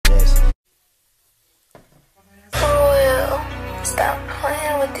mess. Oh well, stop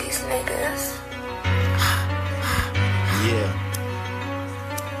playing with these niggas.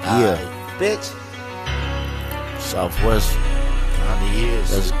 Yeah. Bitch. Southwest. 90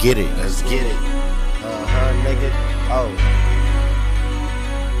 years. Let's get it. Let's get it. Nigga. Oh.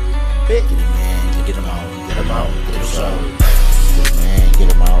 Bitch. Get it, man. Get him out. Get him out. Get him sold. Get it, man.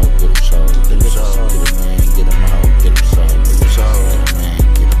 Get him out. Get him sold. Get him sold. Get it, man. Get him out. Get him sold. Get him sold. Get it, man.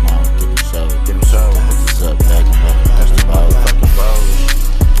 Get him out. Get him sold. Get him sold. Hook this up. Back him up. That's the ball. Fucking balls.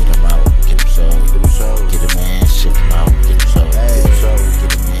 Get him out. Get him sold. Get him sold. Get it, man. Ship him out. Get him sold. Get him sold.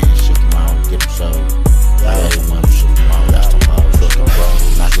 Get it, man. Ship him out. Get him sold. Bag him up. Ship him out. That's the ball. Fucking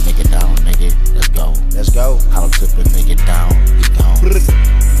balls. Knock a nigga down, nigga. Let's go. Let's go. I'll tip a nigga down. He gone.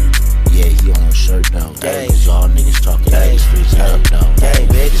 Yeah, he on his shirt though. Gang. Cause y'all niggas talking Gang. niggas streets up though. Gang,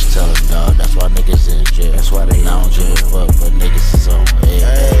 bitch. Just tell them dog. That's why niggas in jail. That's why they I don't in give a jail. fuck, but niggas is on air.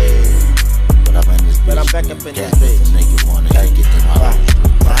 Hey. But I'm in this bitch. But I'm back up in this bitch. The nigga wanna hit, get them out of the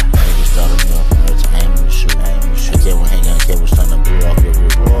street. Niggas started me off and to aim and shoot. I can't hang on cables trying to blow off your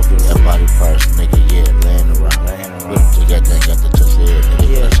roof. That body parts, nigga, yeah, laying around. Put them together and got the touch of it.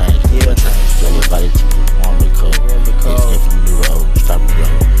 Nigga, Yeah. change. Yeah. Tell your body to be warm and cold. If you knew the old, stop and go.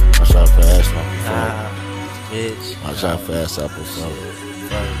 Watch out fast, not before. Bitch. Watch out fast, up before.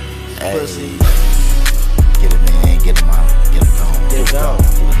 Pussy. Get him in, get him out, get him gone. Get him gone.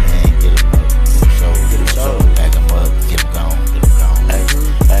 Get him in, get him up, get him sold, Get him sold. Back him up, get him gone, get him gone. Hey.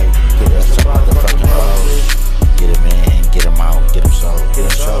 Hey, get us some motherfucking balls. Get him in, get him out, get him sold. Get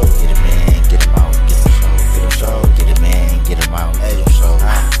him sold. Get him in, get him out, get him sold. Get him sold. Get him in, get him out, get Hey. him sold.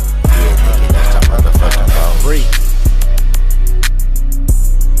 Yeah, nigga, that's the motherfucking ball. Free.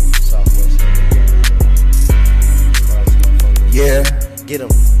 Southwest. Yeah, Get him.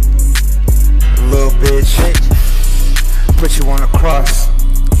 little bitch. Put you on the cross.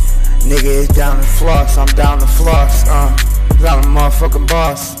 Nigga is down to floss. I'm down to floss. Cause I'm a motherfucking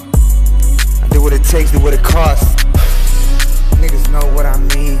boss. I do what it takes, do what it costs. Niggas know what I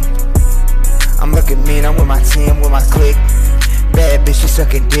mean. I'm looking mean, I'm with my team, with my clique. Bad bitch, she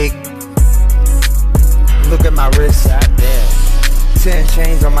sucking dick. Look at my wrist. Goddamn. 10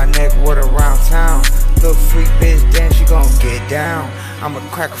 chains on my neck, word around town. Little freak bitch, damn, she gon' get down. I'ma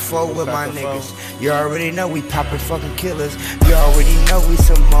crack a flow with my niggas. You already know we poppin' fucking killers. You already know we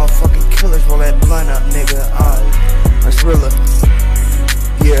some motherfucking killers. Roll that blunt up, nigga. It's realer.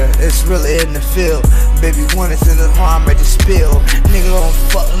 Yeah, it's really in the field. Baby, when it's in the harm, ready to spill. Nigga gon'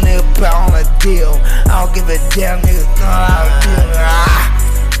 fuck a nigga, bet on a deal. I don't give a damn, nigga. I'll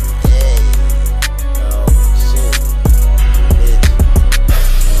deal. Oh, shit. Bitch.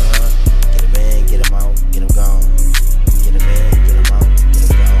 Get him in, get him out, get him gone. Get him in, get him out, get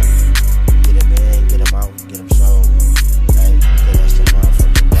him gone. Get him in, get him out, get him sold. Hey, get us the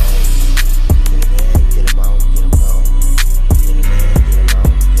motherfucking balls. Get him in, get him out, get him gone. Get him in, get him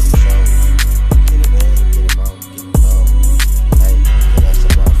out, get him sold. Get him in, get him out, get him gone. Hey, get us the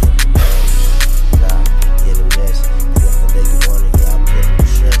motherfucking balls. Nah, get him this. Get him the nigga wanted, yeah, I'm putting him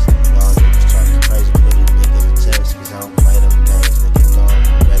stress. Y'all niggas talking crazy, put a nigga to test. Cause I don't play them games, nigga, gone,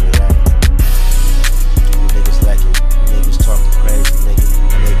 ready, right? You niggas lacking, you niggas talking crazy, nigga.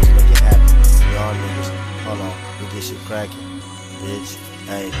 You niggas make it happen. Y'all niggas, hold on, we get shit cracking, bitch.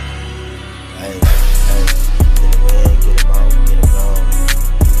 Hey, hey, hey. Get him in, get him out, get him